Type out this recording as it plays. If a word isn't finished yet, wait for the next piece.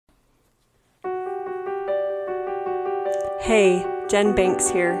Hey, Jen Banks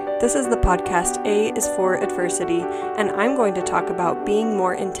here. This is the podcast A is for Adversity, and I'm going to talk about being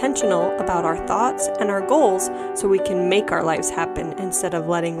more intentional about our thoughts and our goals so we can make our lives happen instead of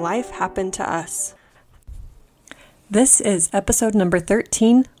letting life happen to us. This is episode number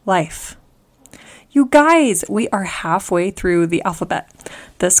 13, Life. You guys, we are halfway through the alphabet.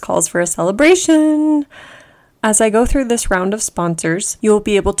 This calls for a celebration. As I go through this round of sponsors, you will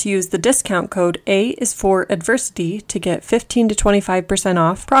be able to use the discount code A is for Adversity to get 15 to 25%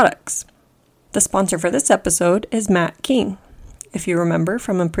 off products. The sponsor for this episode is Matt King. If you remember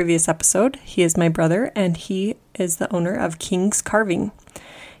from a previous episode, he is my brother and he is the owner of King's Carving.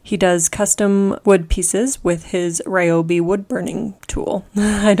 He does custom wood pieces with his Ryobi wood burning tool.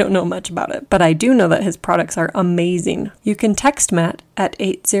 I don't know much about it, but I do know that his products are amazing. You can text Matt at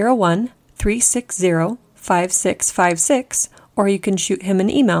 801-360-5656, or you can shoot him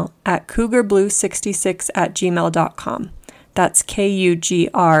an email at cougarblue66@gmail.com. That's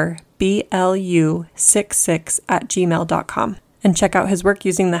KUGRBLU66@gmail.com. And check out his work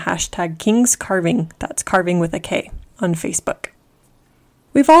using the hashtag King's Carving, that's carving with a K, on Facebook.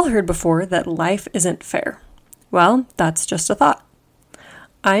 We've all heard before that life isn't fair. Well, that's just a thought.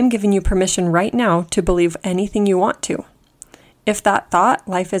 I'm giving you permission right now to believe anything you want to. If that thought,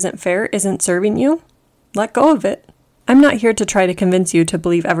 life isn't fair, isn't serving you, let go of it. I'm not here to try to convince you to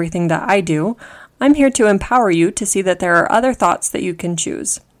believe everything that I do. I'm here to empower you to see that there are other thoughts that you can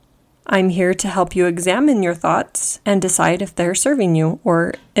choose. I'm here to help you examine your thoughts and decide if they're serving you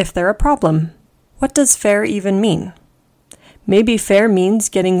or if they're a problem. What does fair even mean? Maybe fair means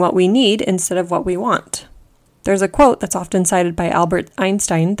getting what we need instead of what we want. There's a quote that's often cited by Albert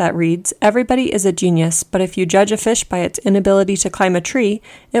Einstein that reads, "Everybody is a genius, but if you judge a fish by its inability to climb a tree,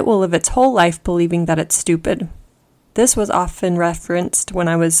 it will live its whole life believing that it's stupid." This was often referenced when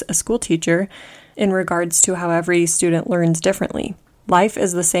I was a school teacher in regards to how every student learns differently. Life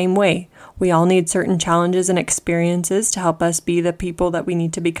is the same way. We all need certain challenges and experiences to help us be the people that we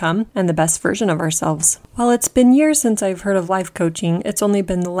need to become and the best version of ourselves. While it's been years since I've heard of life coaching, it's only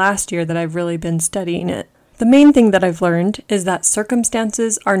been the last year that I've really been studying it. The main thing that I've learned is that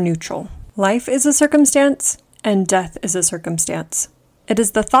circumstances are neutral. Life is a circumstance, and death is a circumstance. It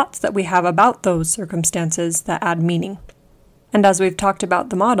is the thoughts that we have about those circumstances that add meaning. And as we've talked about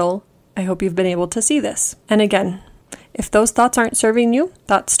the model, I hope you've been able to see this. And again, if those thoughts aren't serving you,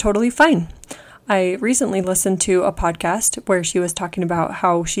 that's totally fine. I recently listened to a podcast where she was talking about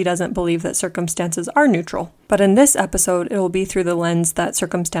how she doesn't believe that circumstances are neutral. But in this episode, it will be through the lens that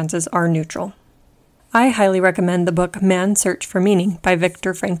circumstances are neutral. I highly recommend the book Man's Search for Meaning by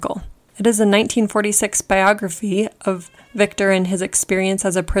Viktor Frankl. It is a 1946 biography of Viktor and his experience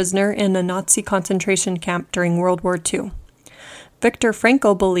as a prisoner in a Nazi concentration camp during World War II. Viktor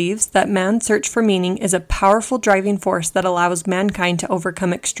Frankl believes that man's search for meaning is a powerful driving force that allows mankind to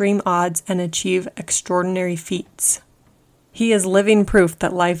overcome extreme odds and achieve extraordinary feats. He is living proof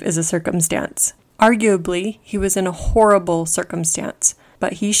that life is a circumstance. Arguably, he was in a horrible circumstance,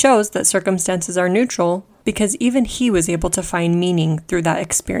 but he shows that circumstances are neutral because even he was able to find meaning through that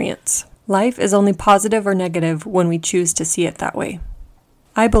experience. Life is only positive or negative when we choose to see it that way.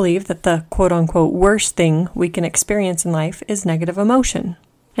 I believe that the quote-unquote worst thing we can experience in life is negative emotion.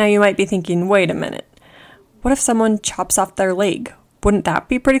 Now you might be thinking, wait a minute, what if someone chops off their leg? Wouldn't that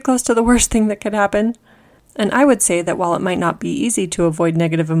be pretty close to the worst thing that could happen? And I would say that while it might not be easy to avoid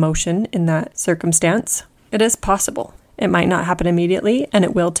negative emotion in that circumstance, it is possible. It might not happen immediately, and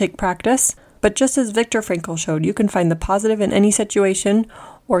it will take practice, but just as Viktor Frankl showed, you can find the positive in any situation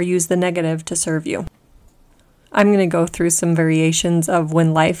or use the negative to serve you. I'm going to go through some variations of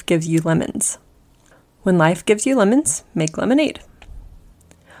when life gives you lemons. When life gives you lemons, make lemonade.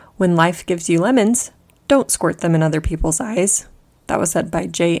 When life gives you lemons, don't squirt them in other people's eyes. That was said by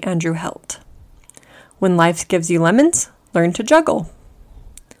J. Andrew Helt. When life gives you lemons, learn to juggle.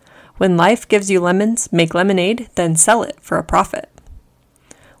 When life gives you lemons, make lemonade, then sell it for a profit.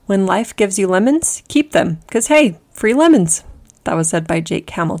 When life gives you lemons, keep them, because hey, free lemons. That was said by Jake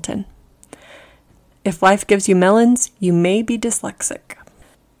Hamilton. If life gives you melons, you may be dyslexic.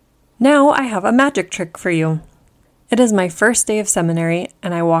 Now I have a magic trick for you. It is my first day of seminary,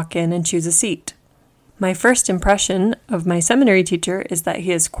 and I walk in and choose a seat. My first impression of my seminary teacher is that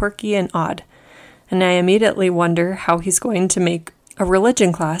he is quirky and odd, and I immediately wonder how he's going to make a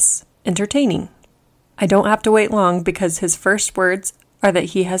religion class entertaining. I don't have to wait long because his first words are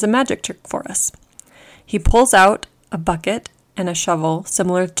that he has a magic trick for us. He pulls out a bucket and a shovel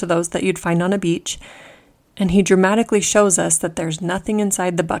similar to those that you'd find on a beach, and he dramatically shows us that there's nothing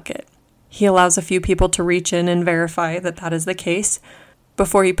inside the bucket. He allows a few people to reach in and verify that that is the case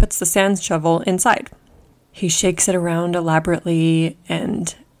before he puts the sand shovel inside. He shakes it around elaborately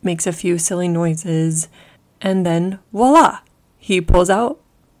and makes a few silly noises, and then voila, he pulls out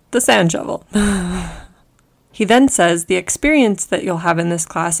the sand shovel. He then says the experience that you'll have in this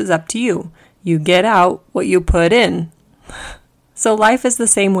class is up to you. You get out what you put in. So life is the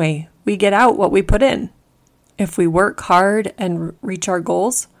same way. We get out what we put in. If we work hard and reach our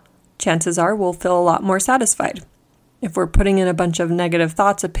goals, chances are we'll feel a lot more satisfied. If we're putting in a bunch of negative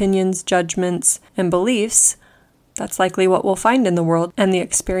thoughts, opinions, judgments, and beliefs, that's likely what we'll find in the world and the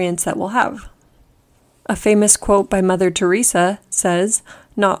experience that we'll have. A famous quote by Mother Teresa says,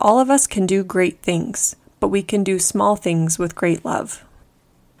 "Not all of us can do great things, but we can do small things with great love."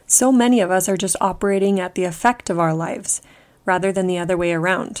 So many of us are just operating at the effect of our lives, rather than the other way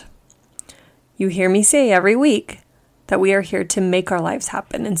around. You hear me say every week that we are here to make our lives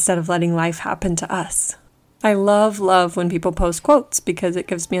happen instead of letting life happen to us. I love when people post quotes because it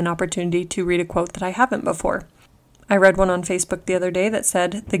gives me an opportunity to read a quote that I haven't before. I read one on Facebook the other day that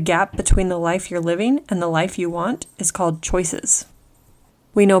said, "The gap between the life you're living and the life you want is called choices."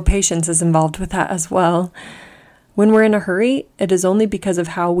 We know patience is involved with that as well. When we're in a hurry, it is only because of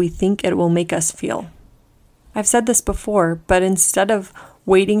how we think it will make us feel. I've said this before, but instead of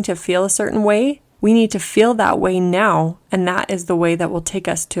waiting to feel a certain way, we need to feel that way now, and that is the way that will take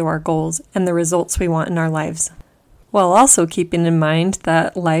us to our goals and the results we want in our lives. While also keeping in mind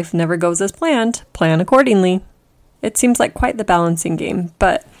that life never goes as planned, plan accordingly. It seems like quite the balancing game,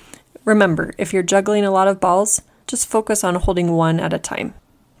 but remember, if you're juggling a lot of balls, just focus on holding one at a time.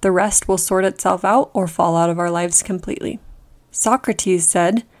 The rest will sort itself out or fall out of our lives completely. Socrates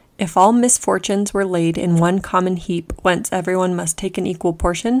said, "If all misfortunes were laid in one common heap whence everyone must take an equal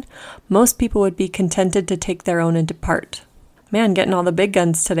portion, most people would be contented to take their own and depart." Man, getting all the big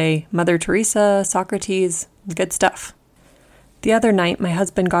guns today. Mother Teresa, Socrates, good stuff. The other night, my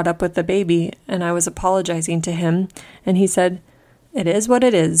husband got up with the baby, and I was apologizing to him, and he said, "It is what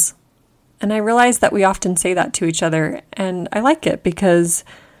it is." And I realized that we often say that to each other, and I like it because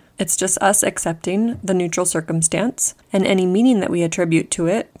it's just us accepting the neutral circumstance, and any meaning that we attribute to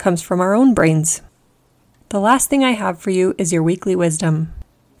it comes from our own brains. The last thing I have for you is your weekly wisdom.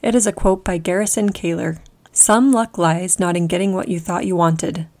 It is a quote by Garrison Keillor. "Some luck lies not in getting what you thought you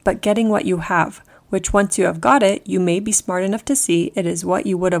wanted, but getting what you have, which once you have got it, you may be smart enough to see it is what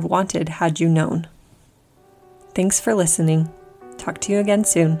you would have wanted had you known." Thanks for listening. Talk to you again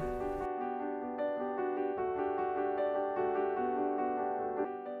soon.